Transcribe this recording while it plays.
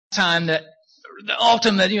time that the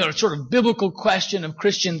ultimate, sort of biblical question of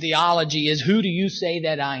Christian theology is, who do you say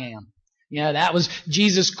that I am? That was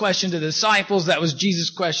Jesus' question to the disciples. That was Jesus'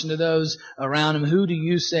 question to those around him. Who do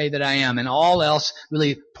you say that I am? And all else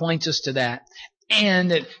really points us to that.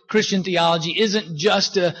 And that Christian theology isn't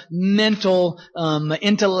just a mental,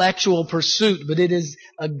 intellectual pursuit, but it is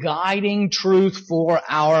a guiding truth for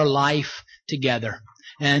our life together.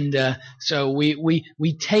 And so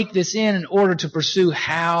we take this in order to pursue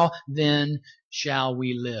how then shall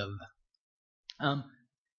we live.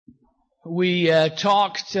 We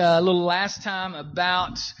talked a little last time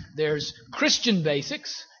about there's Christian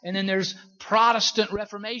basics and then there's Protestant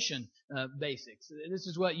Reformation basics. This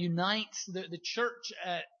is what unites the church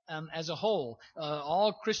as a whole.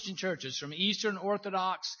 All Christian churches, from Eastern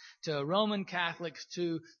Orthodox to Roman Catholics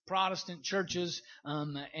to Protestant churches,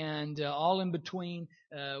 and all in between.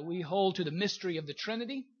 We hold to the mystery of the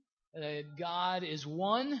Trinity. God is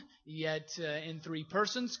one, yet in three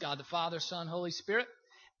persons, God the Father, Son, Holy Spirit,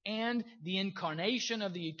 and the incarnation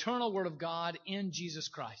of the eternal Word of God in Jesus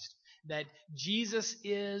Christ. That Jesus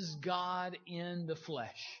is God in the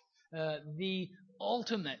flesh. The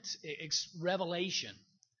ultimate revelation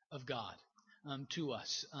of God to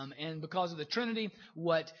us. And because of the Trinity,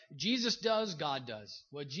 what Jesus does, God does.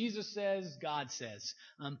 What Jesus says, God says.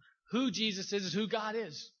 Who Jesus is who God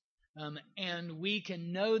is. And we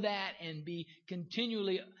can know that and be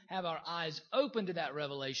continually have our eyes open to that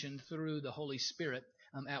revelation through the Holy Spirit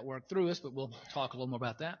at work through us, but we'll talk a little more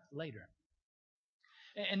about that later.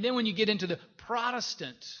 And then when you get into the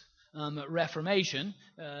Protestant Reformation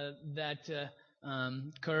that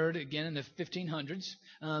occurred again in the 1500s,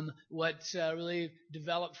 what really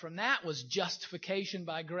developed from that was justification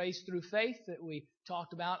by grace through faith that we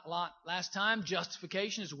talked about a lot last time.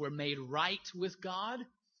 Justification is we're made right with God,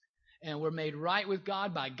 and we're made right with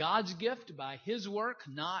God by God's gift, by His work,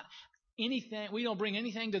 not anything. We don't bring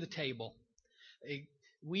anything to the table.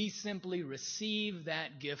 We simply receive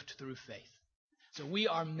that gift through faith. So we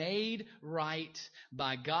are made right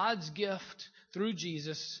by God's gift through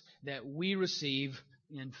Jesus that we receive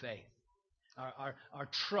in faith. Our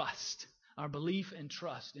trust, our belief and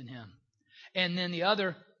trust in Him. And then the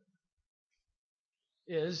other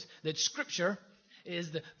is that Scripture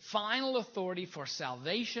is the final authority for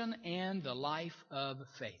salvation and the life of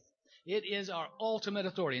faith. It is our ultimate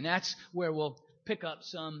authority, and that's where we'll pick up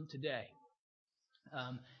some today.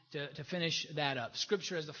 To finish that up.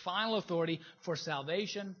 Scripture is the final authority for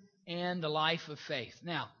salvation and the life of faith.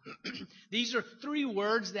 Now, these are three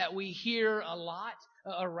words that we hear a lot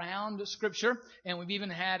around Scripture, and we've even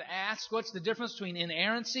had asked, what's the difference between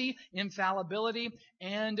inerrancy, infallibility,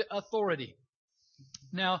 and authority?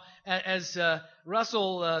 Now, as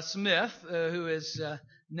Russell Smith, who is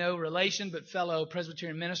no relation but fellow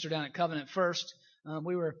Presbyterian minister down at Covenant First,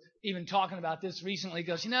 we were even talking about this recently. He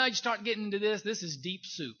goes, you start getting into this is deep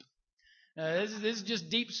soup. This is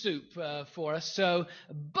just deep soup for us. So,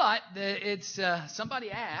 but it's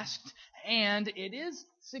somebody asked, and it is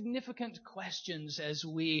significant questions as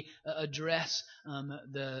we address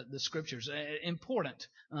the Scriptures. Important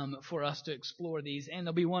for us to explore these, and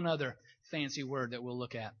there'll be one other fancy word that we'll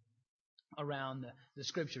look at around the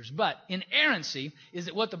Scriptures. But inerrancy is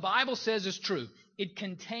that what the Bible says is true. It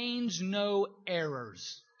contains no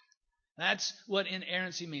errors. That's what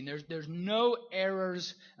inerrancy means. There's no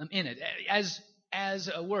errors in it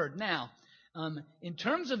as a word. Now, in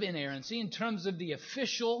terms of inerrancy, in terms of the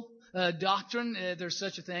official doctrine, there's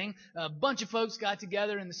such a thing. A bunch of folks got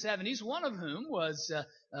together in the 70s, one of whom was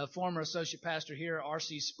a former associate pastor here,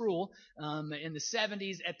 R.C. Sproul, in the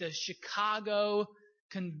 70s at the Chicago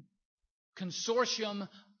Consortium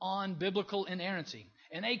on Biblical Inerrancy.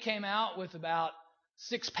 And they came out with about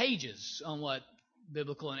 6 pages on what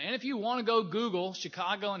biblical. And if you want to go Google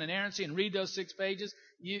Chicago and inerrancy and read those 6 pages,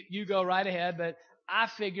 you go right ahead. But I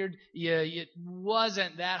figured it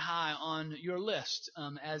wasn't that high on your list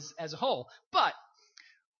as a whole. But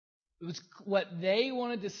what they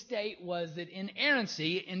wanted to state was that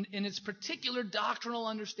inerrancy, in its particular doctrinal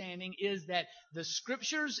understanding, is that the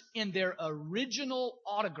Scriptures in their original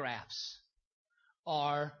autographs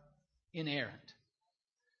are inerrant.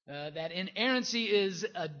 That inerrancy is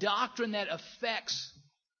a doctrine that affects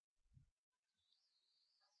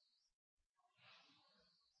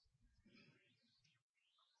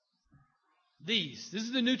these. This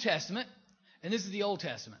is the New Testament, and this is the Old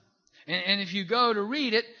Testament. And if you go to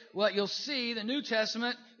read it, what you'll see, the New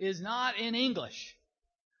Testament is not in English.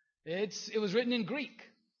 It was written in Greek.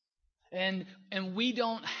 And we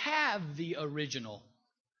don't have the original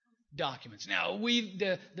documents. Now,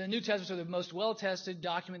 the New Testaments are the most well-tested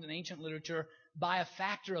document in ancient literature by a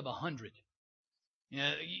factor of 100.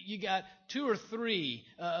 You got 2 or 3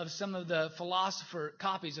 of some of the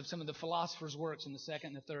copies of some of the philosophers' works in the 2nd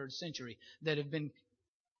and the 3rd century that have been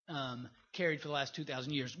carried for the last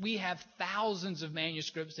 2,000 years. We have thousands of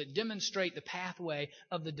manuscripts that demonstrate the pathway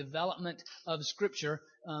of the development of Scripture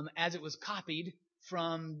as it was copied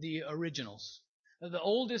from the originals. The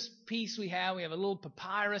oldest piece we have a little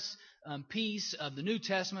papyrus piece of the New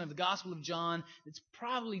Testament, of the Gospel of John. It's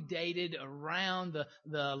probably dated around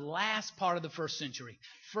the last part of the 1st century,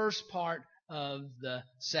 first part of the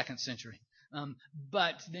 2nd century.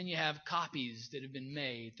 But then you have copies that have been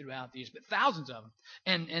made throughout the years, but thousands of them.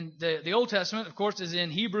 And the Old Testament, of course, is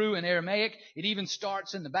in Hebrew and Aramaic. It even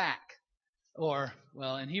starts in the back,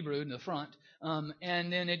 in Hebrew in the front,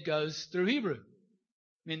 and then it goes through Hebrew.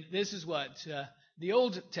 I mean, this is what the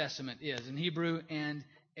Old Testament is in Hebrew and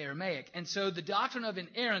Aramaic. And so the doctrine of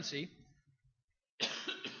inerrancy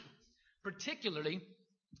particularly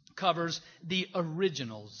covers the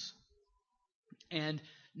originals and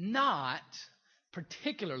not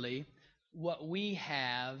particularly what we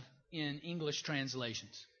have in English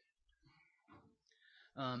translations.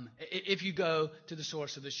 If you go to the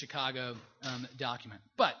source of the Chicago document.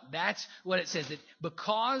 But that's what it says, that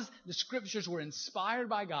because the Scriptures were inspired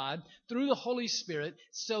by God through the Holy Spirit,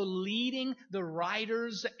 so leading the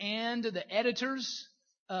writers and the editors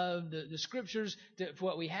of the Scriptures to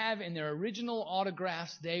what we have in their original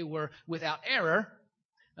autographs, they were without error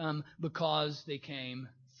because they came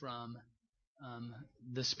from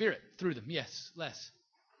the Spirit through them. Yes, Les.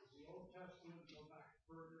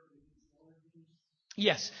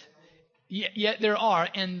 Yes. Yeah, there are.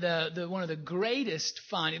 And the one of the greatest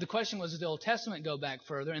findings, the question was, does the Old Testament go back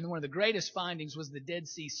further? And one of the greatest findings was the Dead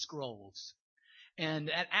Sea Scrolls. And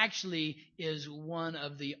that actually is one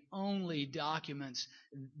of the only documents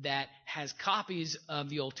that has copies of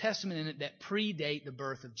the Old Testament in it that predate the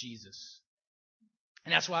birth of Jesus.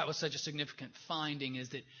 And that's why it was such a significant finding, is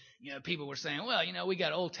that people were saying, well, we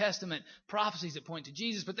got Old Testament prophecies that point to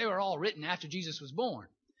Jesus, but they were all written after Jesus was born.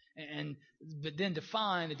 But then to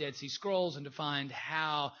find the Dead Sea Scrolls and to find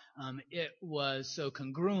how it was so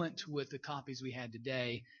congruent with the copies we had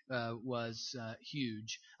today was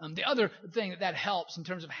huge. The other thing that helps in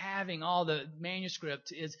terms of having all the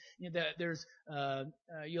manuscript is that there's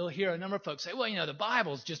you'll hear a number of folks say, well, the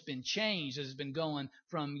Bible's just been changed as it's been going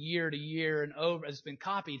from year to year and over as it's been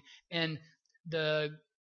copied, and the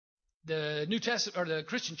New Testament or the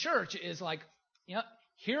Christian church is like,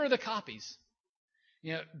 here are the copies.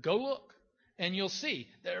 Go look, and you'll see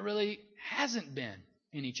there really hasn't been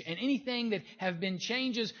any change. And anything that have been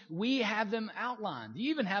changes, we have them outlined. You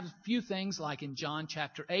even have a few things like in John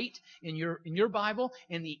chapter 8 in your Bible,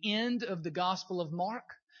 and the end of the Gospel of Mark.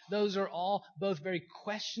 Those are all both very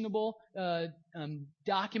questionable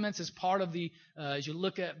documents as part of the as you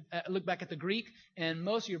look back at the Greek, and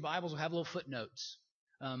most of your Bibles will have little footnotes.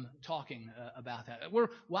 Talking about that. We're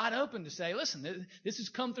wide open to say, listen, this has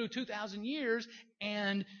come through 2,000 years,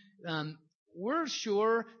 and we're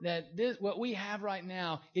sure that what we have right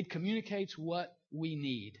now, it communicates what we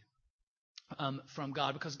need from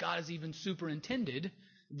God, because God has even superintended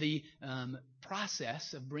the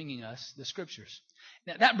process of bringing us the Scriptures.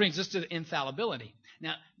 Now, that brings us to infallibility.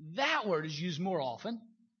 Now, that word is used more often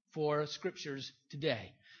for Scriptures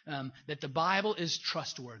today, that the Bible is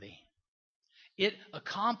trustworthy. It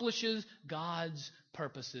accomplishes God's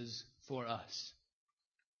purposes for us.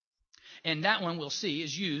 And that one we'll see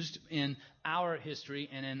is used in our history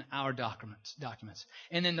and in our documents.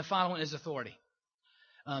 And then the final one is authority.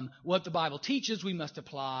 What the Bible teaches, we must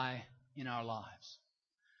apply in our lives.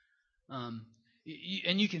 And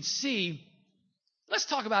you can see, let's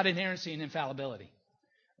talk about inerrancy and infallibility.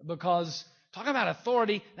 Because talking about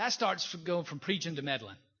authority, that starts going from preaching to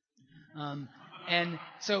meddling. And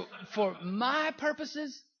so for my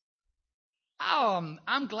purposes, I'm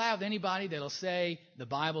glad with anybody that'll say the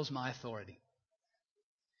Bible's my authority.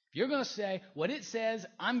 If you're going to say what it says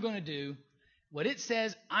I'm going to do, what it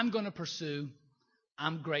says I'm going to pursue,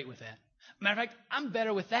 I'm great with that. Matter of fact, I'm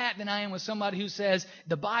better with that than I am with somebody who says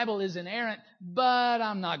the Bible is inerrant, but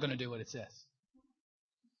I'm not going to do what it says.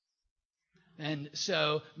 And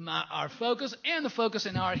so our focus and the focus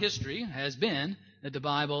in our history has been that the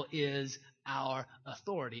Bible is our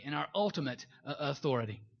authority and our ultimate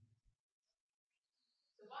authority.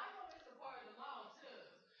 The Bible is a part of the law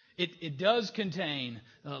too. It does contain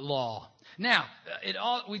law. Now,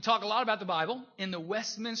 we talk a lot about the Bible in the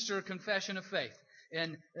Westminster Confession of Faith.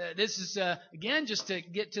 And this is, again, just to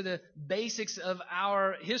get to the basics of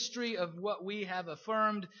our history of what we have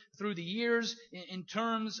affirmed through the years in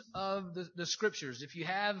terms of the Scriptures. If you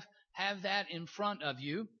have that in front of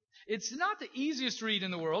you, It's not the easiest read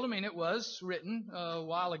in the world. I mean, it was written a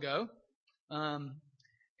while ago.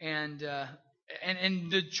 And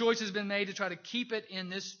the choice has been made to try to keep it in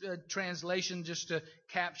this translation just to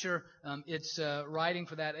capture its writing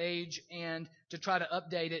for that age, and to try to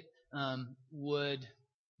update it would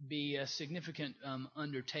be a significant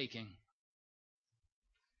undertaking.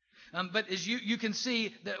 But as you can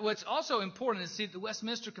see, that what's also important is the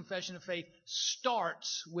Westminster Confession of Faith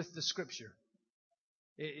starts with the Scripture.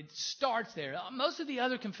 It starts there. Most of the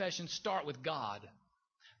other confessions start with God,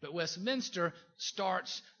 but Westminster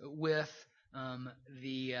starts with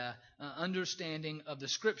the understanding of the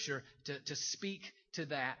Scripture to speak to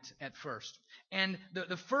that at first. And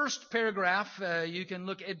the first paragraph, you can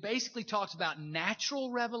look, it basically talks about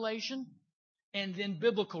natural revelation and then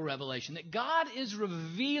biblical revelation. That God is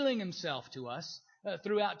revealing Himself to us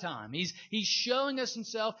throughout time. He's showing us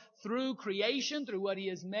Himself through creation, through what He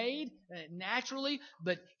has made naturally,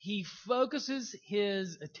 but He focuses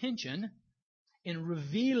His attention in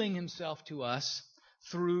revealing Himself to us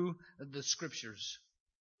through the Scriptures.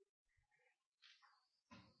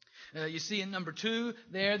 You see in number 2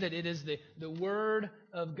 there that it is the Word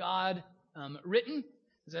of God written.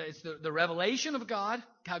 It's the revelation of God,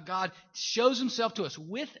 how God shows Himself to us.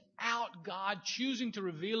 Without God choosing to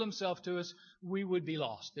reveal Himself to us, we would be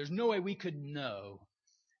lost. There's no way we could know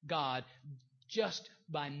God just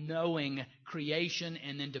by knowing creation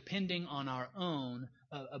and then depending on our own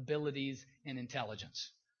abilities and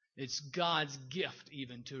intelligence. It's God's gift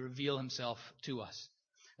even to reveal Himself to us.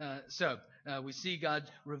 So we see God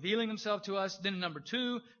revealing Himself to us. Then number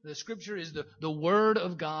 2, the Scripture is the Word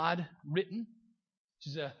of God written, which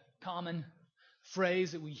is a common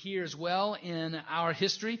phrase that we hear as well in our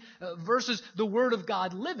history, versus the Word of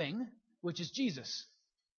God living, which is Jesus.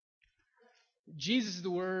 Jesus is the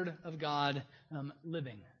Word of God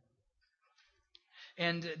living.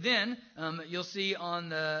 And then you'll see on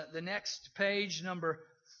the next page, number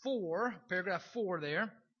 4, paragraph 4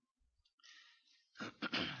 there,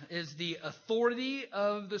 is the authority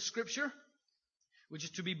of the Scripture, which is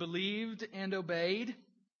to be believed and obeyed.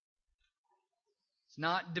 It's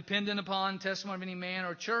not dependent upon testimony of any man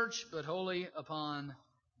or church, but wholly upon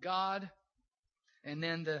God. And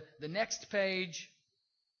then the next page,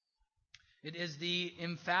 it is the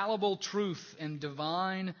infallible truth and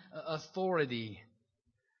divine authority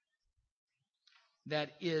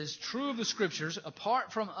that is true of the Scriptures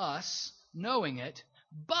apart from us knowing it,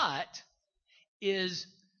 but is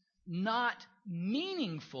not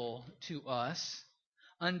meaningful to us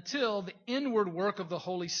until the inward work of the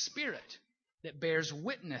Holy Spirit that bears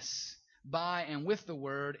witness by and with the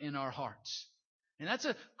Word in our hearts. And that's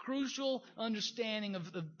a crucial understanding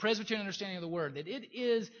of the Presbyterian understanding of the Word, that it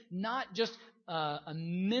is not just a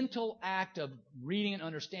mental act of reading and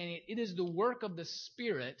understanding it. It is the work of the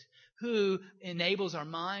Spirit who enables our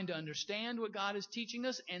mind to understand what God is teaching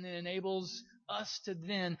us, and then enables us to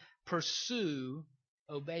then pursue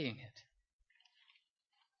obeying it.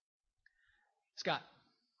 Scott.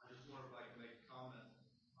 I just wonder if I can make a comment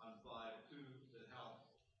on 5:2, that how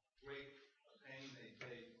great a pain they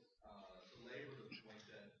take to labor to the point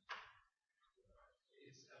that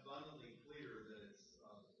it's abundantly clear that it's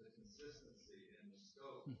the consistency and the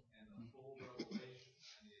scope and the full revelation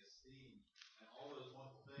and the esteem and all those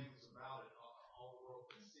wonderful things about it all the world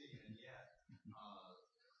can see, and yet,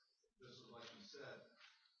 just like you said,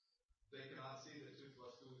 they cannot see that 2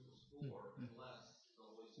 plus 2 equals 4 unless the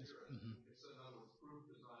Holy Spirit. It's another proof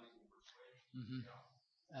does not equal persuasion.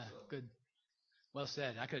 Yeah. Good. Well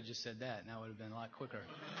said. I could have just said that. Now it would have been a lot quicker.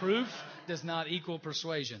 Proof does not equal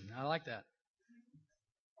persuasion. I like that.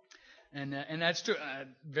 And that's true.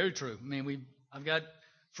 Very true. I mean, I've got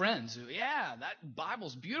friends who, that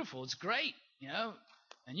Bible's beautiful. It's great,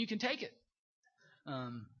 and you can take it.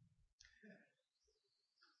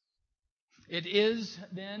 It is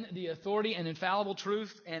then the authority and infallible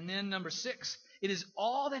truth. And then number 6, it is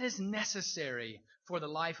all that is necessary for the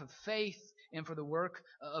life of faith and for the work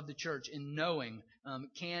of the church in knowing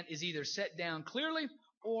is either set down clearly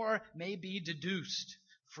or may be deduced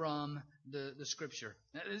from the Scripture.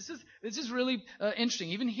 Now, this is really interesting.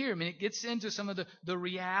 Even here, it gets into some of the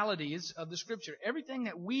realities of the Scripture. Everything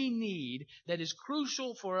that we need that is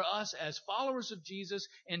crucial for us as followers of Jesus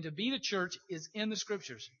and to be the church is in the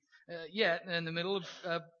Scriptures. Yet, in the middle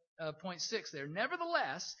of point 6 there,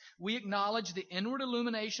 nevertheless, we acknowledge the inward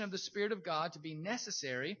illumination of the Spirit of God to be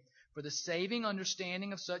necessary for the saving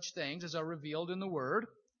understanding of such things as are revealed in the Word,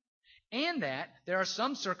 and that there are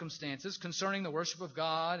some circumstances concerning the worship of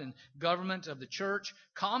God and government of the church,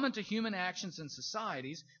 common to human actions and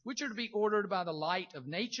societies, which are to be ordered by the light of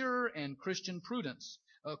nature and Christian prudence,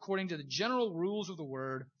 according to the general rules of the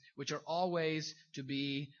Word, which are always to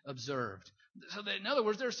be observed. So that, in other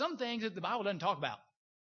words, there are some things that the Bible doesn't talk about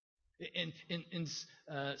in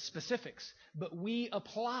specifics, but we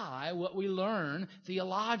apply what we learn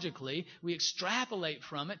theologically, we extrapolate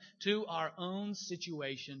from it to our own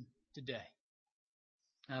situation today.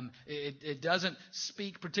 It doesn't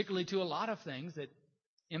speak particularly to a lot of things that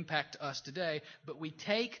impact us today, but we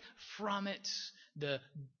take from it the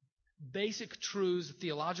basic truths, the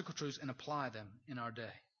theological truths, and apply them in our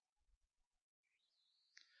day.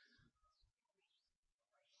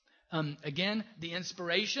 Again, the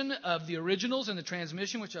inspiration of the originals and the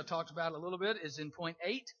transmission, which I talked about a little bit, is in point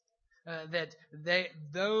 8. That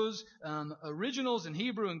those originals in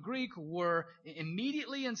Hebrew and Greek were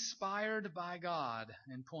immediately inspired by God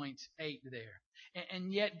in point 8 there.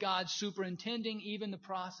 And yet God superintending even the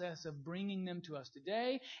process of bringing them to us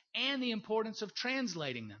today and the importance of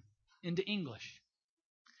translating them into English.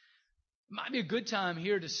 Might be a good time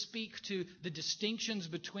here to speak to the distinctions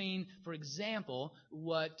between, for example,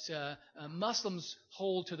 what Muslims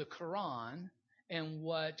hold to the Quran and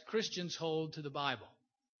what Christians hold to the Bible.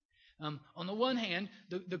 On the one hand,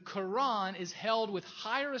 the Quran is held with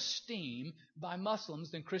higher esteem by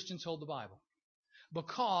Muslims than Christians hold the Bible,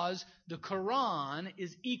 because the Quran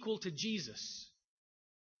is equal to Jesus.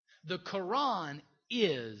 The Quran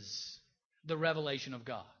is the revelation of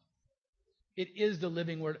God. It is the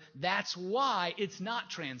living word. That's why it's not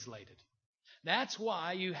translated. That's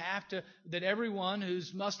why that everyone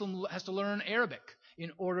who's Muslim has to learn Arabic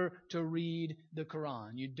in order to read the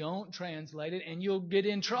Quran. You don't translate it, and you'll get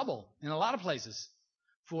in trouble in a lot of places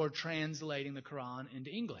for translating the Quran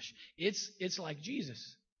into English. It's like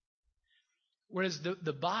Jesus. Whereas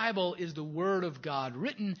the Bible is the Word of God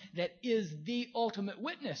written that is the ultimate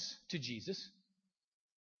witness to Jesus.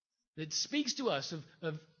 That speaks to us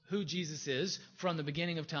of who Jesus is from the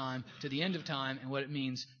beginning of time to the end of time and what it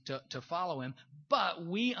means to follow Him. But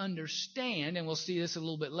we understand, and we'll see this a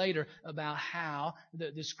little bit later, about how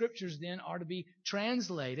the Scriptures then are to be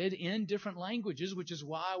translated in different languages, which is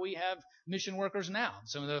why we have mission workers now.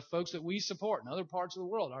 Some of the folks that we support in other parts of the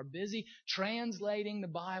world are busy translating the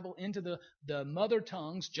Bible into the mother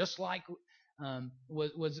tongues, just like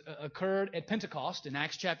was occurred at Pentecost in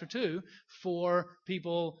Acts chapter 2 for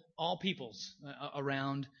all peoples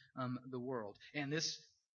around the world. And this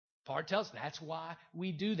part tells us that's why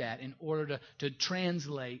we do that, in order to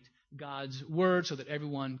translate God's word so that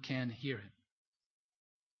everyone can hear it.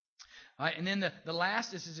 All right, and then the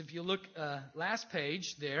last, this is, if you look, last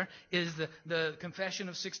page there, is the Confession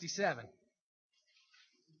of 67.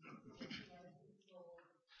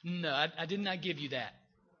 No, I did not give you that.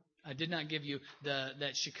 I did not give you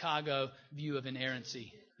that Chicago view of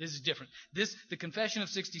inerrancy. This is different. The Confession of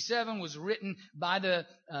 67 was written by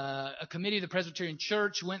a committee of the Presbyterian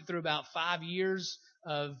Church, went through about 5 years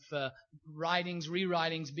of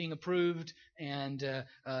rewritings being approved, and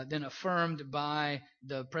then affirmed by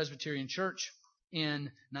the Presbyterian Church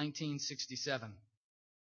in 1967.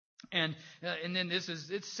 And then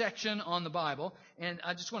it's section on the Bible, and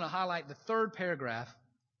I just want to highlight the third paragraph.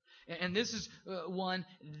 And this is one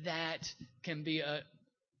that can be a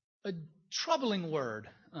troubling word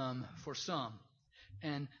for some.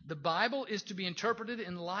 And the Bible is to be interpreted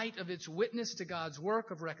in light of its witness to God's work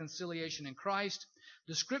of reconciliation in Christ.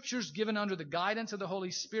 The Scriptures given under the guidance of the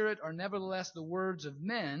Holy Spirit are nevertheless the words of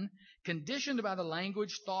men, conditioned by the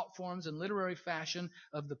language, thought forms, and literary fashion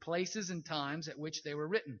of the places and times at which they were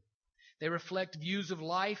written. They reflect views of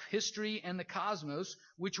life, history, and the cosmos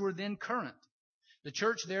which were then current. The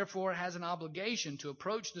church, therefore, has an obligation to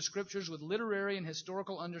approach the Scriptures with literary and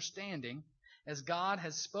historical understanding, as God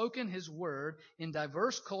has spoken His word in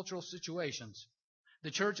diverse cultural situations.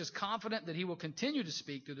 The church is confident that He will continue to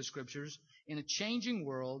speak through the Scriptures in a changing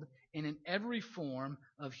world and in every form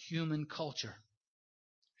of human culture.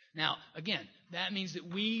 Now, again, that means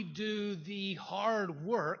that we do the hard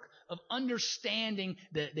work of understanding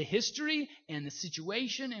the history and the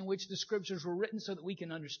situation in which the Scriptures were written, so that we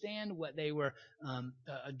can understand what they were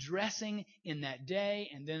addressing in that day,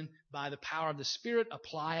 and then by the power of the Spirit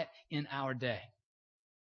apply it in our day.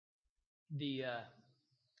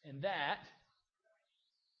 And that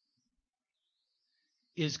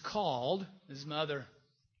is called, this is my other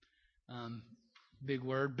big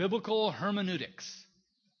word, biblical hermeneutics.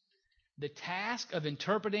 The task of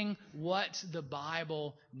interpreting what the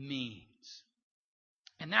Bible means.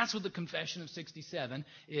 And that's what the Confession of 67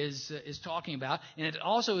 is talking about. And it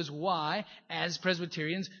also is why, as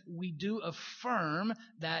Presbyterians, we do affirm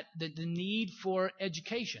that the need for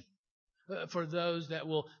education for those that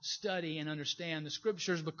will study and understand the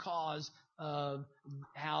Scriptures, because of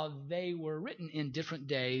how they were written in different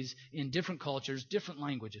days, in different cultures, different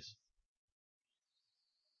languages.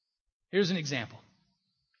 Here's an example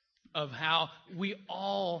of how we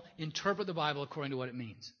all interpret the Bible according to what it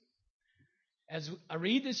means. As I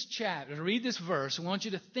read this chapter, as I read this verse, I want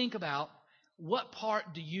you to think about what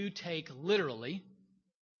part do you take literally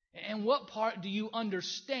and what part do you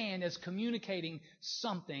understand as communicating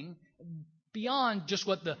something beyond just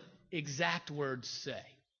what the exact words say.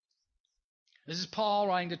 This is Paul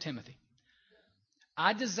writing to Timothy.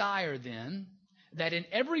 I desire then that in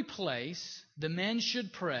every place the men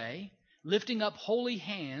should pray, lifting up holy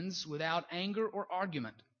hands without anger or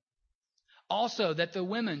argument. Also, that the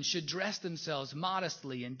women should dress themselves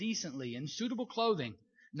modestly and decently in suitable clothing,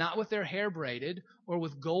 not with their hair braided or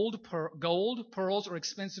with gold, pearls, or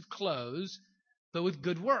expensive clothes, but with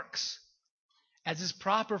good works, as is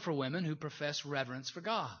proper for women who profess reverence for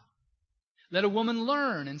God. Let a woman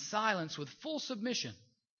learn in silence with full submission.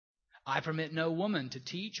 I permit no woman to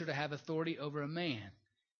teach or to have authority over a man.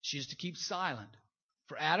 She is to keep silent.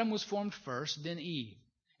 For Adam was formed first, then Eve.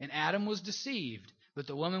 And Adam was deceived, but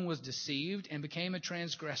the woman was deceived and became a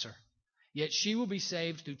transgressor. Yet she will be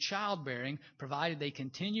saved through childbearing, provided they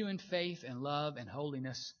continue in faith and love and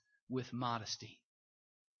holiness with modesty.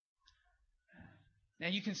 Now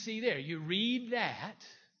you can see there, you read that,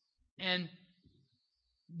 and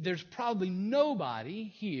there's probably nobody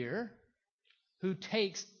here who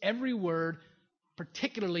takes every word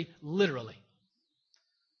particularly literally.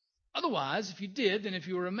 Otherwise, if you did, then if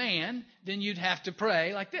you were a man, then you'd have to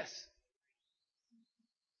pray like this.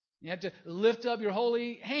 You have to lift up your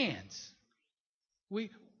holy hands.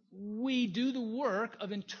 We do the work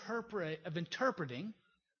of interpreting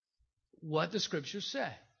what the Scriptures say.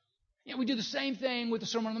 You know, we do the same thing with the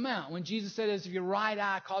Sermon on the Mount. When Jesus said, if your right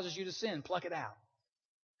eye causes you to sin, pluck it out.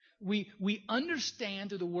 We understand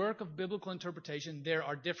through the work of biblical interpretation there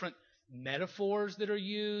are different metaphors that are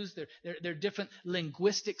used. There are different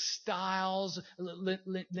linguistic styles,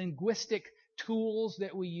 linguistic tools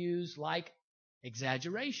that we use, like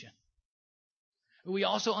exaggeration. We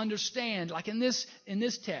also understand, like in this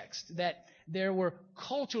text, that there were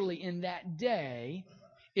culturally in that day,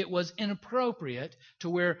 it was inappropriate to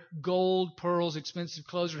wear gold, pearls, expensive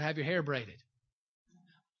clothes, or to have your hair braided.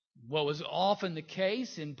 What was often the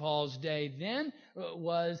case in Paul's day then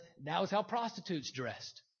was that was how prostitutes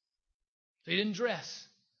dressed. They didn't dress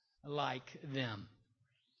like them.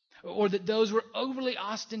 Or that those were overly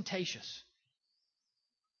ostentatious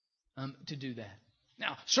to do that.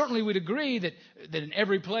 Now, certainly we'd agree that in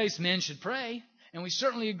every place men should pray. And we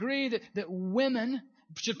certainly agree that women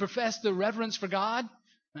should profess the reverence for God.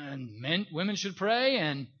 And women should pray,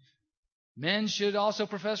 and men should also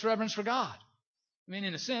profess reverence for God. I mean,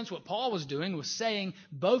 in a sense, what Paul was doing was saying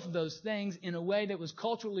both of those things in a way that was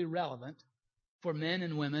culturally relevant for men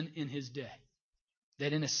and women in his day.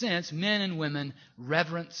 That in a sense, men and women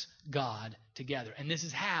reverence God together. And this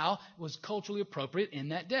is how it was culturally appropriate in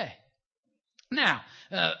that day. Now,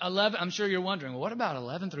 11, I'm sure you're wondering, well, what about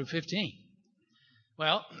 11 through 15?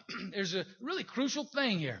 Well, there's a really crucial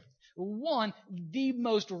thing here. One, the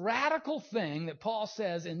most radical thing that Paul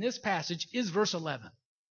says in this passage is verse 11.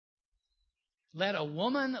 Let a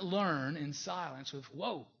woman learn in silence with,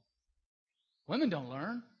 whoa, women don't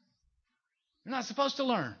learn. They're not supposed to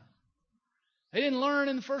learn. They didn't learn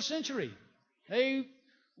in the first century. They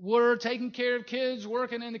were taking care of kids,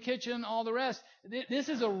 working in the kitchen, all the rest. This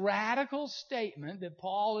is a radical statement that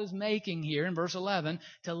Paul is making here in verse 11,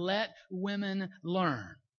 to let women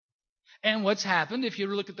learn. And what's happened, if you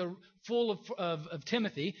look at the full of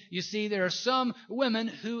Timothy, you see there are some women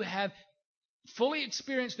who have fully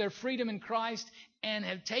experienced their freedom in Christ and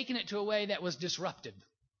have taken it to a way that was disruptive.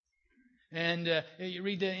 And you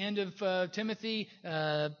read the end of Timothy,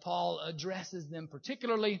 Paul addresses them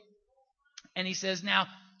particularly. And he says, now,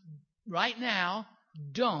 right now,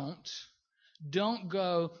 don't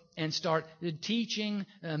go and start teaching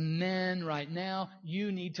men right now.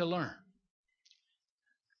 You need to learn.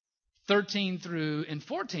 13 through and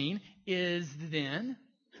 14 is then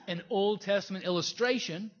an Old Testament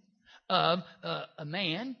illustration of a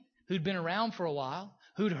man who'd been around for a while,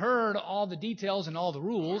 who'd heard all the details and all the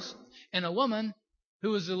rules, and a woman who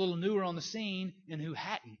was a little newer on the scene and who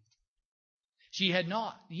hadn't. She had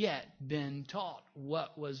not yet been taught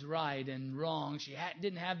what was right and wrong. She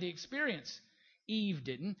didn't have the experience. Eve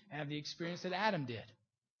didn't have the experience that Adam did.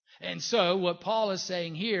 And so what Paul is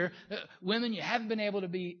saying here, women, you haven't been able to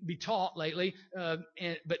be taught lately,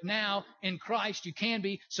 but now in Christ you can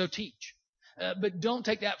be, so teach. But don't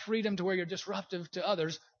take that freedom to where you're disruptive to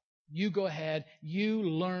others. You go ahead, you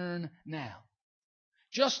learn now.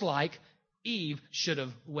 Just like Eve should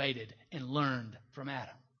have waited and learned from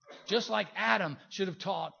Adam. Just like Adam should have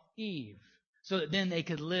taught Eve, so that then they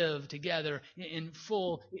could live together in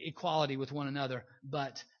full equality with one another,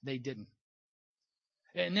 but they didn't.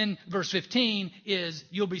 And then verse 15 is,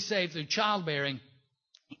 you'll be saved through childbearing,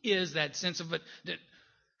 is that sense of it, that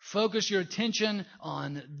focus your attention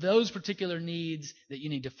on those particular needs that you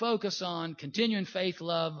need to focus on, continue in faith,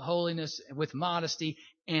 love, holiness, with modesty,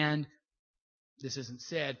 and this isn't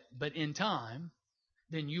said, but in time,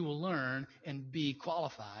 then you will learn and be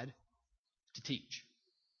qualified to teach.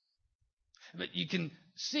 But you can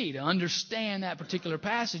see, to understand that particular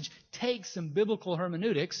passage, take some biblical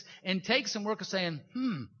hermeneutics and take some work of saying,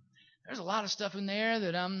 there's a lot of stuff in there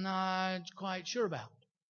that I'm not quite sure about.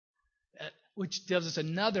 Which gives us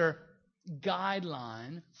another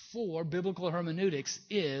guideline for biblical hermeneutics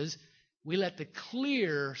is we let the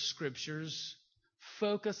clear scriptures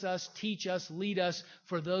focus us, teach us, lead us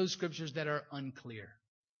for those scriptures that are unclear.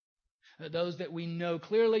 Those that we know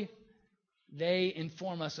clearly, they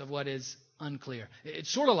inform us of what is unclear.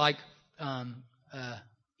 It's sort of like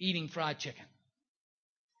eating fried chicken.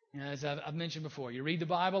 As I've mentioned before, you read the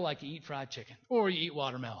Bible like you eat fried chicken, or you eat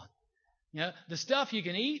watermelon. The stuff you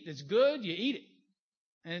can eat that's good, you eat it.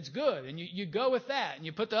 And it's good. And you go with that. And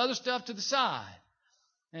you put the other stuff to the side.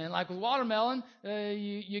 And like with watermelon,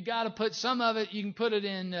 you got to put some of it, you can put it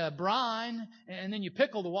in brine, and then you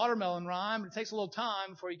pickle the watermelon rind, but it takes a little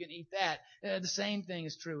time before you can eat that. The same thing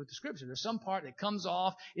is true with the Scripture. There's some part that comes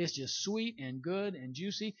off, it's just sweet and good and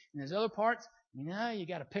juicy. And there's other parts, you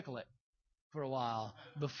got to pickle it for a while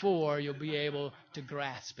before you'll be able to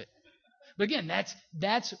grasp it. But again,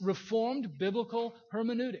 that's Reformed biblical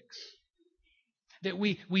hermeneutics. That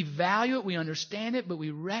we value it, we understand it, but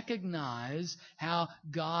we recognize how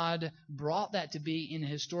God brought that to be in a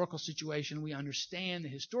historical situation. We understand the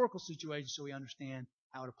historical situation, so we understand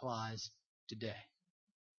how it applies today.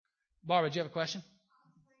 Barbara, do you have a question?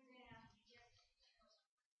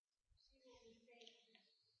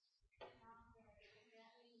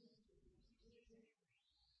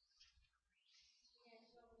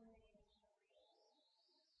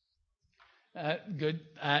 Good.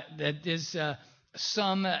 That is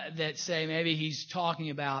some that say maybe he's talking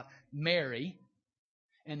about Mary,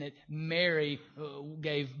 and that Mary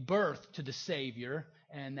gave birth to the Savior,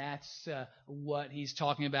 and that's what he's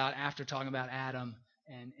talking about after talking about Adam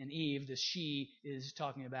and Eve. The she is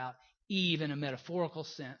talking about Eve in a metaphorical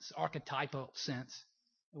sense, archetypal sense,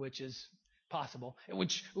 which is possible,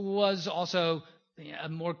 which was also a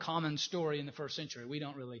more common story in the first century. We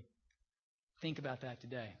don't really think about that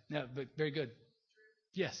today. No, but very good.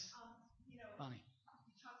 Yes. Bonnie.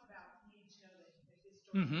 You talked about needing to know the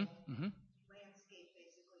historical landscape,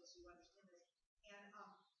 basically, to understand this. And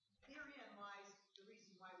therein lies the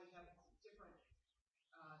reason why we have different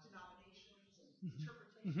denominations and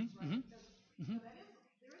interpretations, right? Because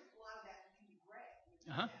there is a lot of that can be gray in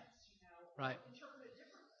the text, Right. Interpret it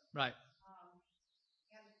differently. Right.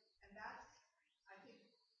 And that's, I think,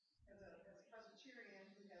 as a Presbyterian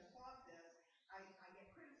who has thought this, I get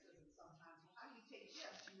criticism sometimes. Well, how do you take this?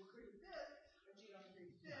 Do you agree with this, but you don't agree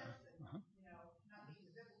with this? And not being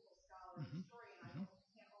a biblical scholar or historian, I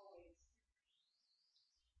can't always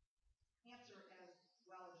answer as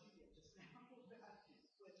well as you did just now with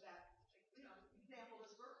that example,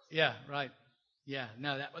 this verse. Yeah. Right. Yeah,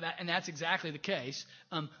 no, and that's exactly the case,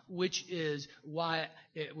 which is why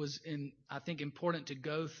it was, I think, important to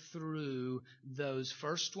go through those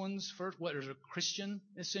first ones. First, what are the Christian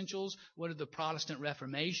essentials? What are the Protestant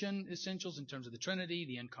Reformation essentials in terms of the Trinity,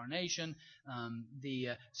 the Incarnation,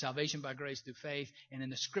 the salvation by grace through faith, and then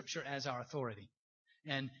the Scripture as our authority.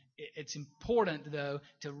 And it's important, though,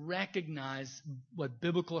 to recognize what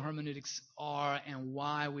biblical hermeneutics are and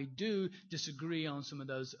why we do disagree on some of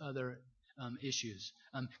those other issues.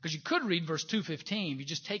 Because you could read verse 2:15. If you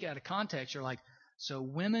just take it out of context, you're like, so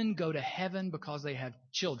women go to heaven because they have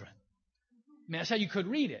children. I mean, that's how you could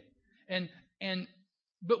read it.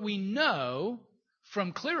 But we know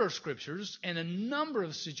from clearer scriptures and a number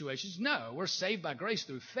of situations, no, we're saved by grace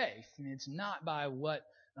through faith. And it's not by what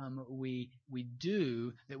we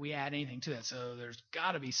do that we add anything to that. So there's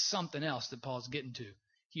got to be something else that Paul's getting to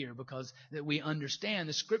here, because that we understand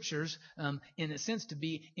the scriptures in a sense to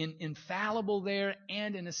be infallible there,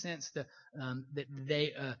 and in a sense that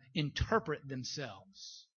they interpret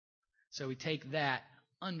themselves. So we take that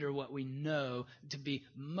under what we know to be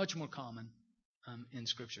much more common in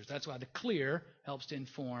scriptures. That's why the clear helps to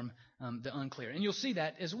inform the unclear. And you'll see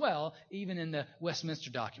that as well even in the Westminster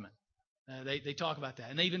document. They talk about that.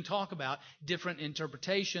 And they even talk about different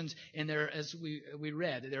interpretations. And there, as we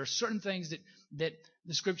read, there are certain things that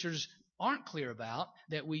the scriptures aren't clear about,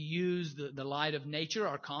 that we use the light of nature,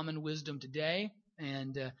 our common wisdom today,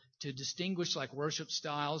 and to distinguish like worship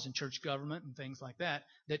styles and church government and things like that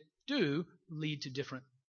do lead to different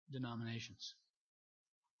denominations.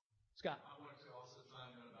 Scott. I wanted to also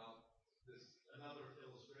chime in about this, another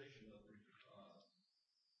illustration of the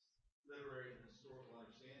literary and historical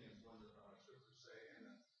understandings when the scriptures say,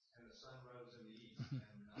 and the sun rose in the east,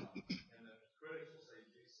 and the critics will say,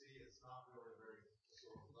 you see, it's not really a very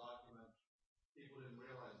historical document. People didn't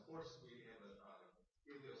realize, of course, we have a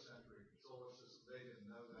heliocentric solar system. They didn't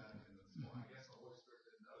know that, and well, I guess the Holy Spirit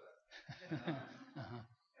didn't know that.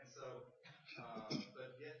 And so,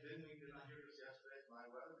 but yet, didn't I hear this yesterday? My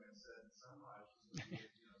weatherman said sunrise was going to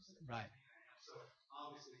be, Right. So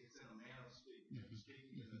obviously, it's in a manner of speaking. It's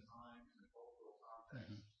speaking in the time and the cultural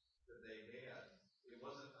context that they had. It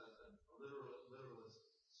wasn't a literalist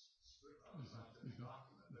scientific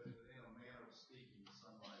document, but in a manner of speaking, the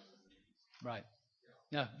sunrise is in the east. Right.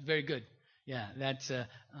 Yeah. No, very good. Yeah, that's an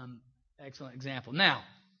excellent example. Now,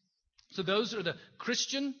 so those are the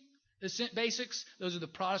Christian basics. Those are the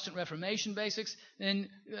Protestant Reformation basics. And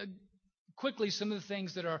quickly, some of the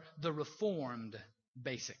things that are the Reformed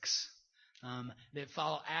basics that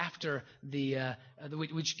follow after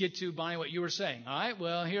which get to, Bonnie, what you were saying. All right,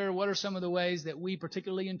 well, what are some of the ways that we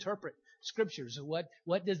particularly interpret Scriptures?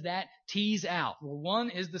 What does that tease out? Well, one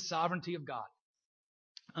is the sovereignty of God.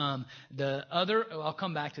 The other, I'll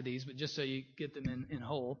come back to these, but just so you get them in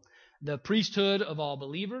whole. The priesthood of all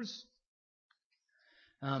believers.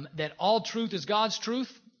 That all truth is God's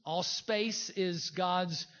truth. All space is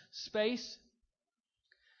God's space.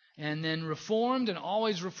 And then reformed and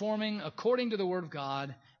always reforming according to the Word of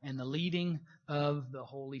God and the leading of the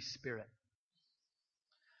Holy Spirit.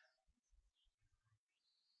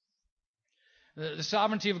 The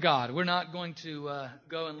sovereignty of God. We're not going to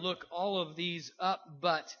go and look all of these up,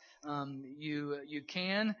 but you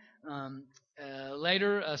can.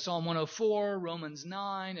 Later, Psalm 104, Romans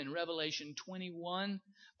 9, and Revelation 21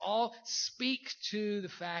 all speak to the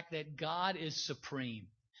fact that God is supreme.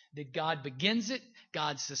 That God begins it,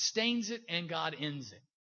 God sustains it, and God ends it.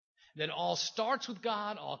 That all starts with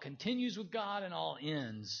God, all continues with God, and all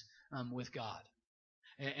ends with God.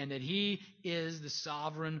 And that He is the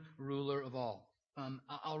sovereign ruler of all.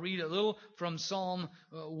 I'll read a little from Psalm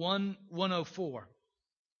 104.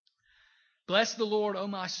 Bless the Lord, O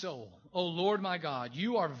my soul. O Lord my God,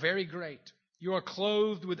 you are very great. You are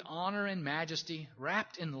clothed with honor and majesty,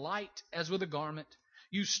 wrapped in light as with a garment.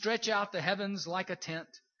 You stretch out the heavens like a tent.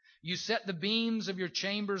 You set the beams of your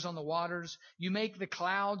chambers on the waters. You make the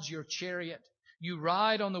clouds your chariot. You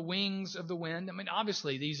ride on the wings of the wind. I mean,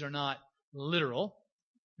 obviously, these are not literal.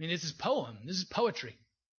 I mean, this is poem. This is poetry.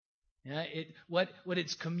 Yeah, what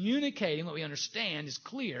it's communicating, what we understand, is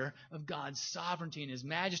clear of God's sovereignty and His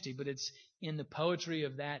majesty, but it's in the poetry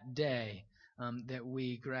of that day that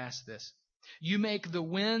we grasp this. You make the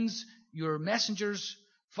winds your messengers,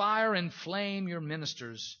 fire and flame your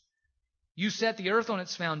ministers. You set the earth on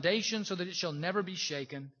its foundation so that it shall never be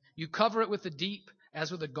shaken. You cover it with the deep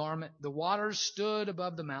as with a garment. The waters stood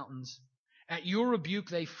above the mountains. At your rebuke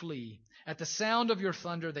they flee. At the sound of your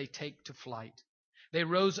thunder they take to flight. They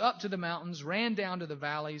rose up to the mountains, ran down to the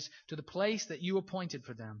valleys, to the place that you appointed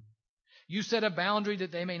for them. You set a boundary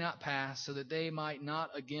that they may not pass, so that they might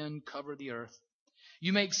not again cover the earth.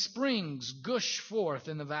 You make springs gush forth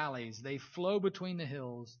in the valleys. They flow between the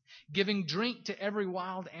hills, giving drink to every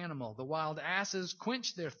wild animal. The wild asses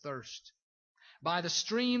quench their thirst. By the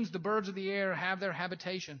streams, the birds of the air have their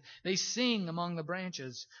habitation. They sing among the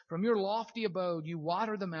branches. From your lofty abode, you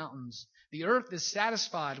water the mountains. The earth is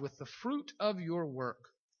satisfied with the fruit of your work.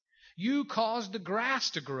 You cause the grass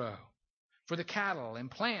to grow for the cattle and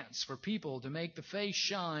plants for people to make the face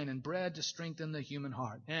shine and bread to strengthen the human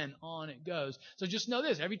heart. And on it goes. So just know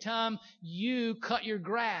this. Every time you cut your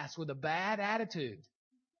grass with a bad attitude,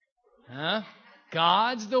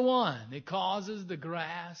 God's the one that causes the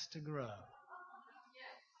grass to grow.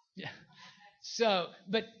 Yeah. So,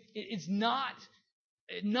 but it's not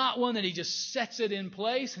one that He just sets it in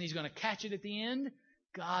place and He's going to catch it at the end.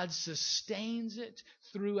 God sustains it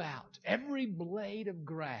throughout. Every blade of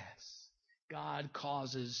grass God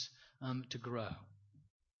causes to grow.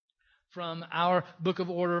 From our book of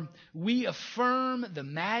order, we affirm the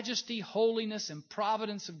majesty, holiness, and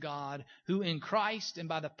providence of God, who in Christ and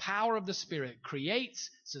by the power of the Spirit creates,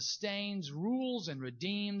 sustains, rules, and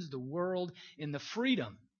redeems the world in the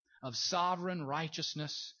freedom of sovereign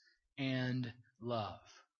righteousness and love.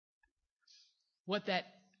 What that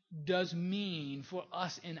does mean for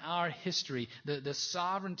us in our history, the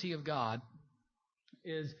sovereignty of God,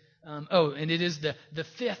 is and it is the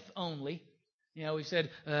fifth only We said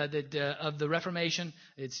that of the Reformation,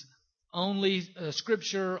 it's only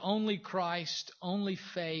Scripture, only Christ, only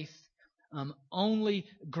faith, only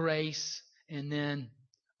grace, and then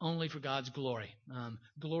only for God's glory.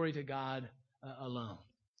 Glory to God alone.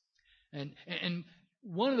 And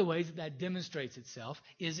one of the ways that demonstrates itself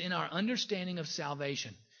is in our understanding of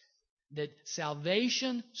salvation. That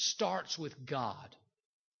salvation starts with God,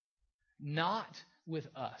 not with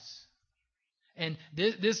us. And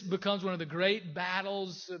this becomes one of the great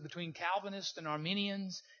battles between Calvinists and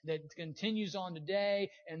Arminians that continues on today,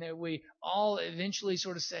 and that we all eventually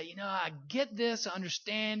sort of say, I get this, I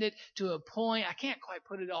understand it to a point. I can't quite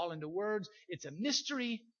put it all into words. It's a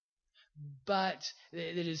mystery, but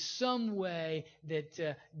it is some way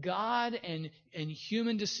that God and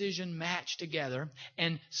human decision match together.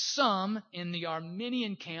 And some in the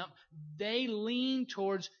Arminian camp, they lean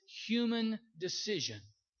towards human decision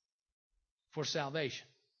for salvation.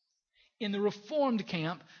 In the Reformed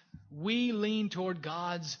camp, we lean toward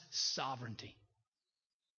God's sovereignty.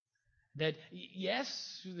 That,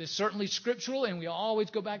 yes, there's certainly scriptural, and we always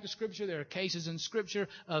go back to Scripture. There are cases in Scripture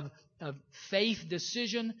of faith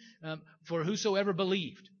decision for whosoever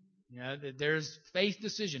believed. There's faith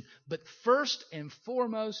decision. But first and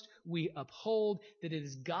foremost, we uphold that it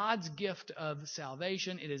is God's gift of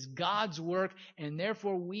salvation. It is God's work, and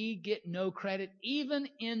therefore we get no credit even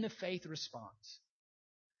in the faith response.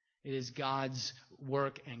 It is God's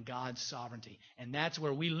work and God's sovereignty. And that's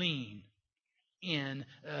where we lean in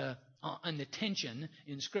the tension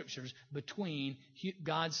in Scriptures between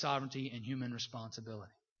God's sovereignty and human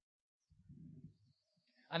responsibility.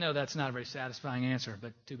 I know that's not a very satisfying answer,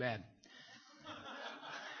 but too bad.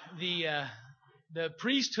 The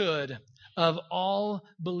priesthood of all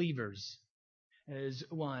believers is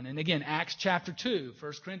one. And again, Acts chapter 2,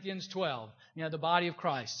 1 Corinthians 12, the body of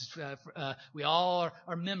Christ. We all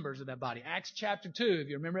are members of that body. Acts chapter 2, if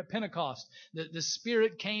you remember at Pentecost, the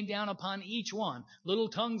Spirit came down upon each one. Little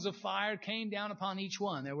tongues of fire came down upon each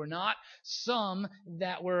one. There were not some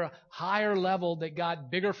that were higher level that got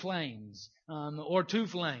bigger flames. Or two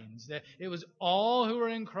flames. It was all who were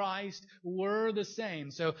in Christ were the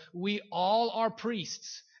same. So we all are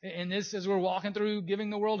priests. And this, as we're walking through giving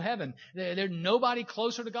the world heaven, there's nobody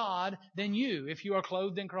closer to God than you if you are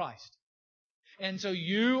clothed in Christ. And so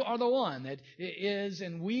you are the one that is,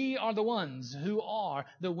 and we are the ones who are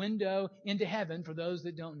the window into heaven for those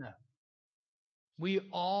that don't know. We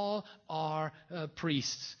all are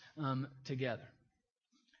priests together.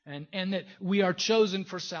 And that we are chosen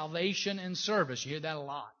for salvation and service. You hear that a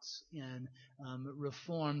lot in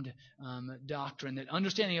Reformed doctrine. That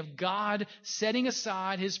understanding of God setting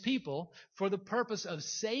aside His people for the purpose of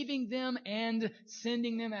saving them and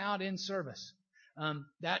sending them out in service.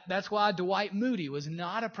 That's why Dwight Moody was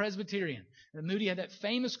not a Presbyterian. Moody had that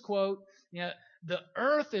famous quote, the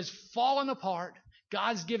earth is falling apart.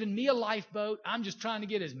 God's given me a lifeboat. I'm just trying to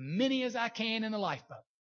get as many as I can in the lifeboat.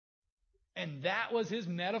 And that was his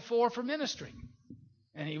metaphor for ministry.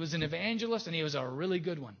 And he was an evangelist, and he was a really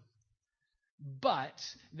good one. But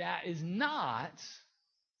that is not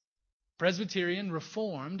Presbyterian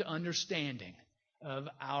Reformed understanding of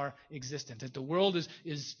our existence. That the world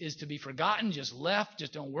is to be forgotten, just left,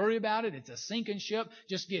 just don't worry about it. It's a sinking ship.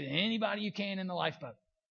 Just get anybody you can in the lifeboat.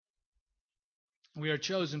 We are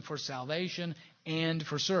chosen for salvation and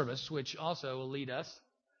for service, which also will lead us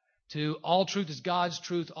to all truth is God's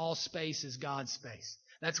truth, all space is God's space.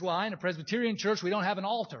 That's why in a Presbyterian church we don't have an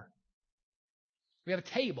altar. We have a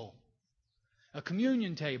table, a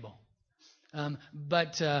communion table.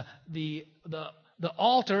 But the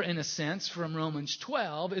altar, in a sense, from Romans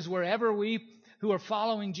 12, is wherever we who are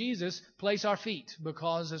following Jesus place our feet.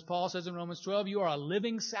 Because, as Paul says in Romans 12, you are a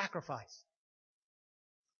living sacrifice.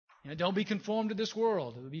 Don't be conformed to this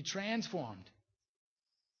world. It will be transformed.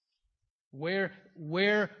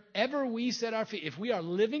 Wherever we set our feet, if we are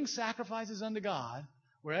living sacrifices unto God,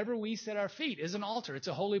 wherever we set our feet is an altar. It's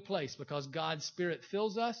a holy place because God's Spirit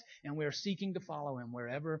fills us and we are seeking to follow Him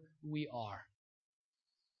wherever we are.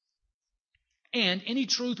 And any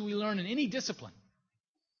truth we learn in any discipline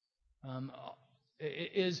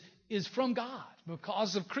is from God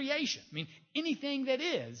because of creation. I mean, anything that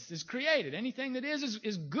is created. Anything that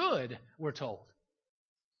is good, we're told.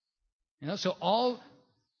 So all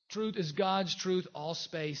truth is God's truth. All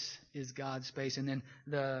space is God's space. And then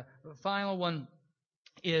the final one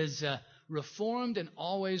is reformed and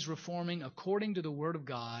always reforming according to the Word of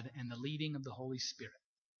God and the leading of the Holy Spirit.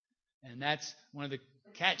 And that's one of the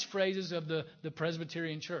catchphrases of the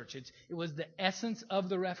Presbyterian Church. It was the essence of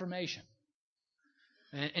the Reformation.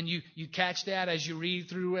 And you catch that as you read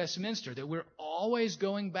through Westminster, that we're always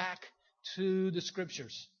going back to the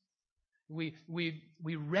Scriptures. we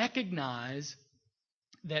recognize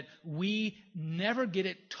that we never get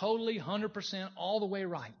it totally 100% all the way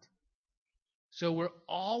right. So we're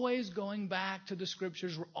always going back to the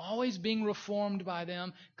Scriptures. We're always being reformed by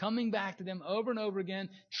them, coming back to them over and over again,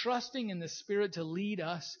 trusting in the Spirit to lead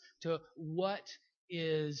us to what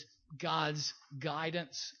is God's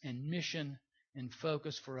guidance and mission and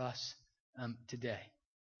focus for us today.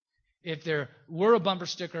 If there were a bumper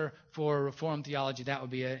sticker for Reformed theology, that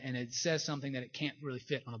would be it, and it says something that it can't really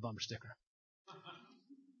fit on a bumper sticker.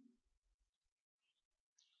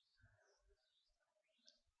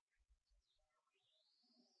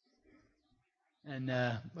 And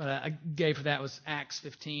what I gave for that was Acts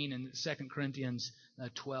 15 and 2 Corinthians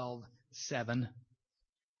 12:7.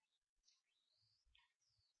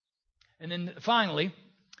 And then finally,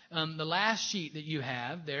 the last sheet that you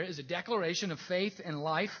have there is a declaration of faith and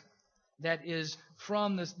life that is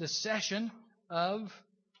from the session of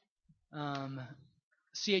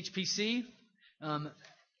CHPC.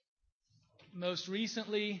 Most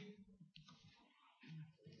recently,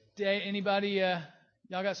 anybody...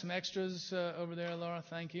 y'all got some extras over there, Laura?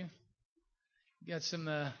 Thank you. Got some...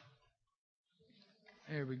 there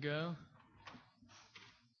we go.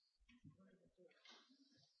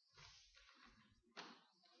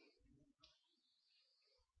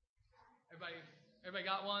 Everybody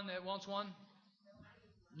got one that wants one?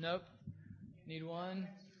 Nope. Need one?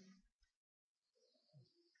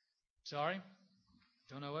 Sorry?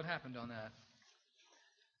 Don't know what happened on that.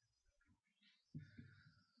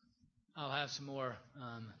 I'll have some more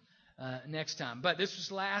next time. But this was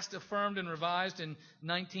last affirmed and revised in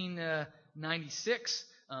 1996,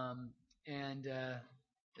 and it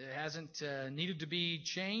hasn't needed to be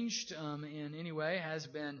changed in any way. It has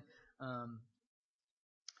been,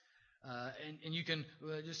 and you can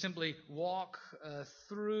just simply walk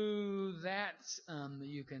through that.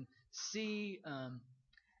 You can see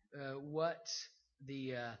what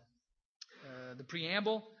the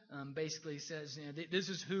preamble basically says. This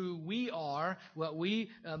is who we are, what we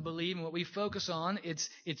believe, and what we focus on. It's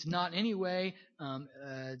not in any way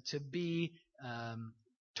to be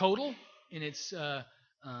total in its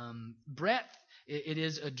breadth. It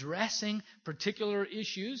is addressing particular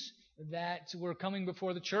issues that were coming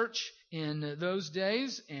before the church in those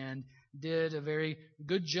days, and did a very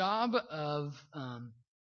good job of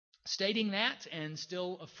stating that, and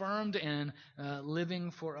still affirmed and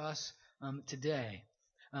living for us today.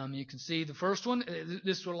 You can see the first one,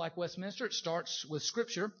 this is sort of like Westminster. It starts with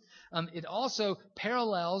Scripture. It also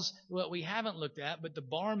parallels what we haven't looked at, but the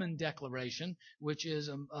Barmen Declaration, which is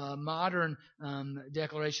a modern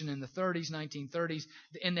declaration in the 1930s,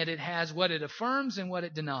 in that it has what it affirms and what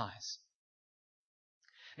it denies.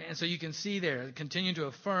 And so you can see there, continue to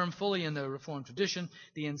affirm fully in the Reformed tradition,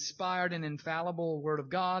 the inspired and infallible Word of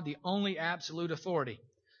God, the only absolute authority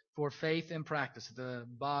for faith and practice, at the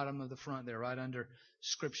bottom of the front there, right under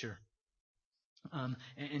Scripture.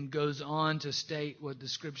 And goes on to state what the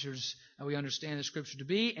Scriptures, how we understand the Scripture to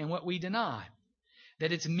be, and what we deny.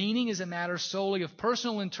 That its meaning is a matter solely of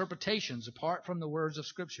personal interpretations apart from the words of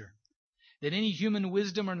Scripture. That any human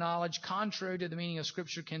wisdom or knowledge contrary to the meaning of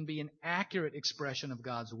Scripture can be an accurate expression of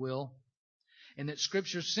God's will. And that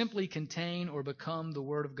Scriptures simply contain or become the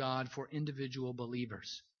Word of God for individual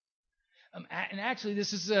believers. And actually,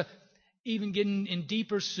 this is even getting in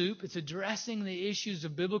deeper soup. It's addressing the issues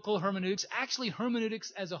of biblical hermeneutics, actually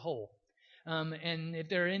hermeneutics as a whole. And if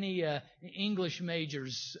there are any English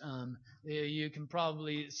majors, you can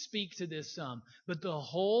probably speak to this some. But the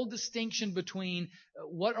whole distinction between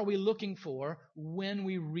what are we looking for when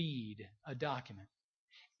we read a document?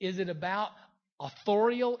 Is it about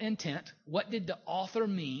authorial intent? What did the author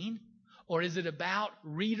mean? Or is it about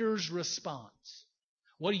reader's response?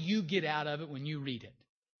 What do you get out of it when you read it?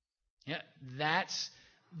 Yeah, that's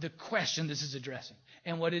the question this is addressing.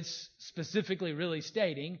 And what it's specifically really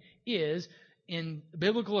stating is, in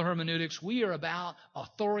biblical hermeneutics, we are about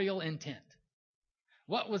authorial intent.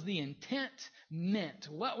 What was the intent meant?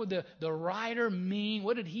 What would the writer mean?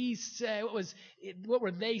 What did he say? What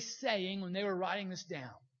were they saying when they were writing this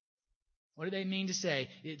down? What do they mean to say?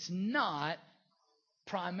 It's not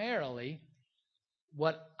primarily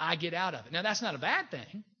what I get out of it. Now, that's not a bad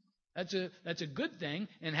thing. That's a good thing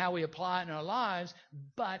in how we apply it in our lives,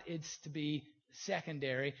 but it's to be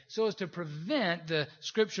secondary so as to prevent the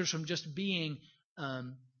Scriptures from just being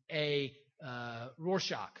a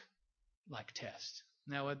Rorschach-like test.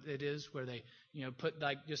 Now, what it is, where they put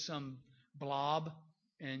like just some blob,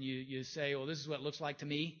 and you say, well, this is what it looks like to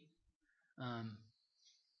me.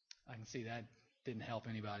 I can see that didn't help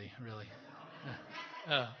anybody really.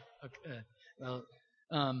 Okay.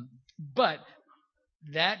 But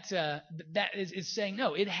that is saying,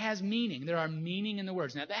 no, it has meaning. There are meaning in the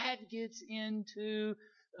words. Now, that gets into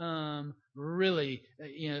really,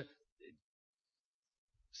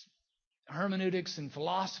 hermeneutics and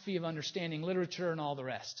philosophy of understanding literature and all the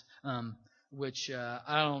rest, which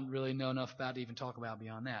I don't really know enough about to even talk about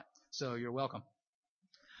beyond that. So you're welcome.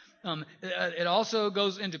 It also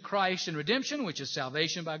goes into Christ and redemption, which is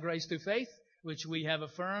salvation by grace through faith, which we have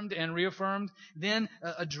affirmed and reaffirmed. Then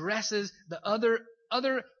addresses the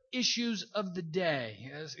other issues of the day,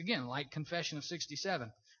 as again, like Confession of 67,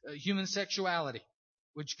 human sexuality,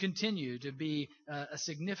 which continue to be a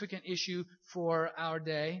significant issue for our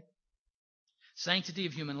day. Sanctity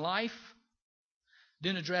of human life,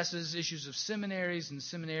 then addresses issues of seminaries and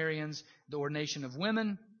seminarians, the ordination of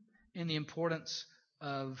women, and the importance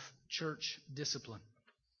of church discipline.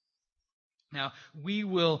 Now, we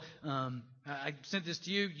will, I sent this to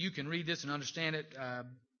you. You can read this and understand it. I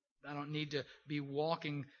don't need to be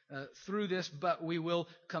walking through this, but we will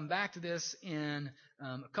come back to this in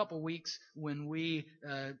a couple weeks when we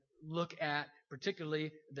look at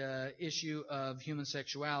particularly the issue of human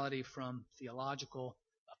sexuality from theological,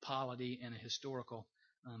 a polity, and a historical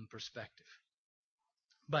perspective.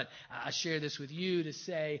 But I share this with you to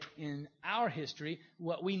say in our history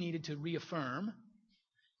what we needed to reaffirm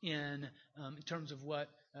in terms of what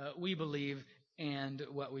we believe and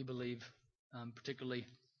what we believe particularly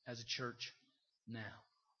as a church now.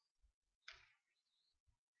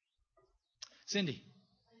 Cindy.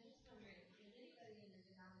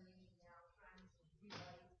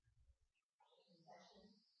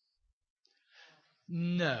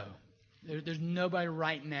 No. There's nobody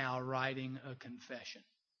right now writing a confession.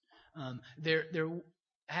 There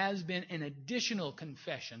has been an additional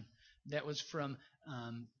confession that was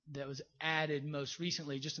that was added most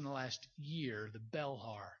recently, just in the last year, the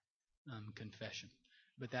Belhar confession.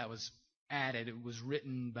 But that was added. It was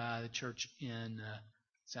written by the church in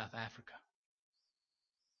South Africa.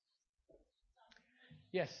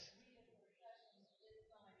 Yes.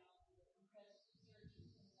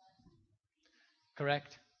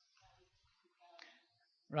 Correct.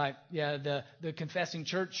 Right. Yeah, the confessing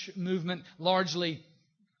church movement largely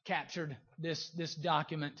captured this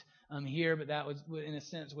document here, but that was, in a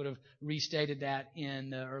sense, would have restated that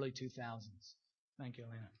in the early 2000s. Thank you,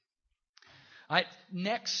 Elena. All right.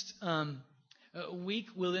 Next week,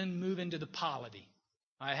 we'll then move into the polity.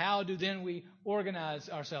 All right. How do then we organize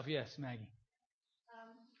ourselves? Yes, Maggie.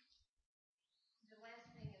 The last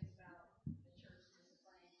thing is about the church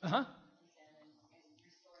discipline. Uh-huh.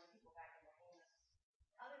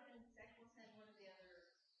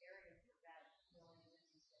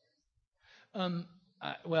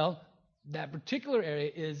 Well, that particular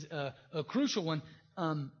area is a crucial one.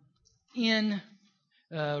 In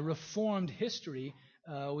Reformed history,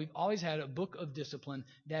 we've always had a book of discipline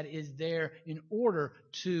that is there in order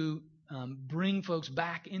to bring folks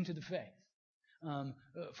back into the faith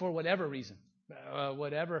for whatever reason,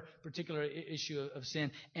 whatever particular issue of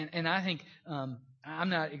sin. And I think I'm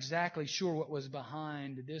not exactly sure what was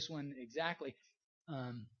behind this one exactly.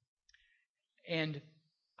 And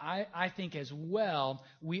I think as well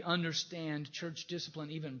we understand church discipline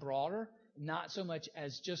even broader, not so much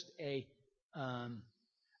as just a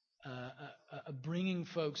bringing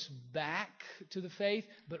folks back to the faith,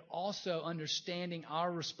 but also understanding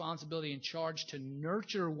our responsibility and charge to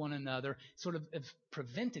nurture one another, sort of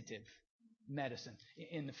preventative medicine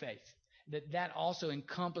in the faith. That also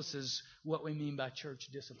encompasses what we mean by church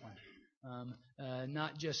discipline.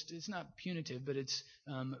 Not just, it's not punitive, but it's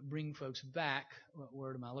bringing folks back. What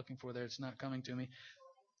word am I looking for there? It's not coming to me.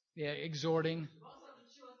 Yeah, exhorting.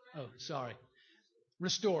 Oh, sorry.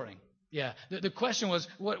 Restoring. Yeah. The question was,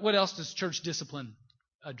 what else does church discipline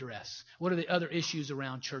address? What are the other issues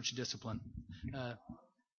around church discipline?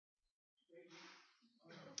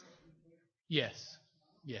 Yes.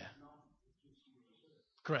 Yeah.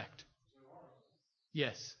 Correct.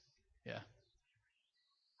 Yes. Yeah.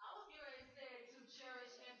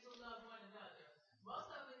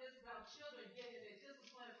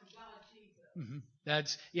 Mm-hmm.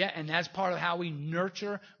 And that's part of how we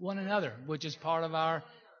nurture one another, which is part of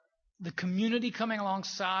the community coming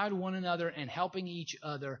alongside one another and helping each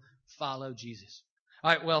other follow Jesus.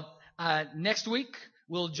 All right, well, next week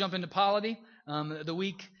we'll jump into polity. The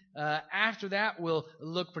week after that we'll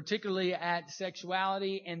look particularly at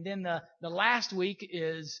sexuality, and then the last week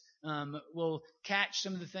is we'll catch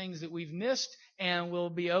some of the things that we've missed, and we'll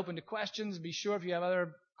be open to questions. Be sure if you have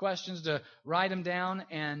other questions to write them down,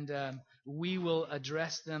 and we will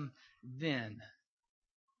address them then.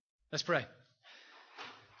 Let's pray.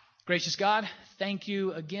 Gracious God, thank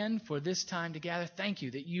you again for this time together. Thank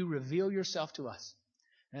you that you reveal yourself to us.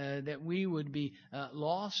 that we would be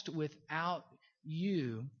lost without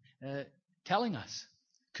you telling us,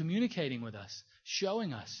 communicating with us,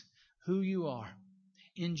 showing us who you are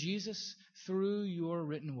in Jesus through your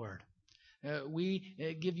written word.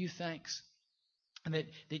 We give you thanks that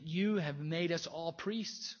you have made us all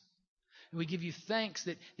priests. We give you thanks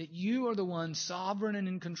that you are the one sovereign and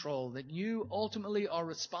in control, that you ultimately are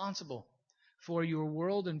responsible for your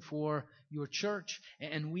world and for your church,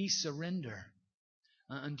 and we surrender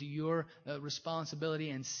unto your responsibility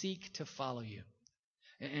and seek to follow you.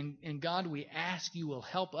 And God, we ask you will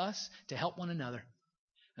help us to help one another,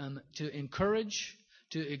 to encourage,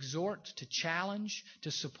 to exhort, to challenge,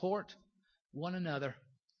 to support one another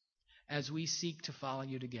as we seek to follow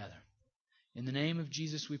you together. In the name of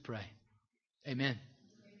Jesus we pray. Amen.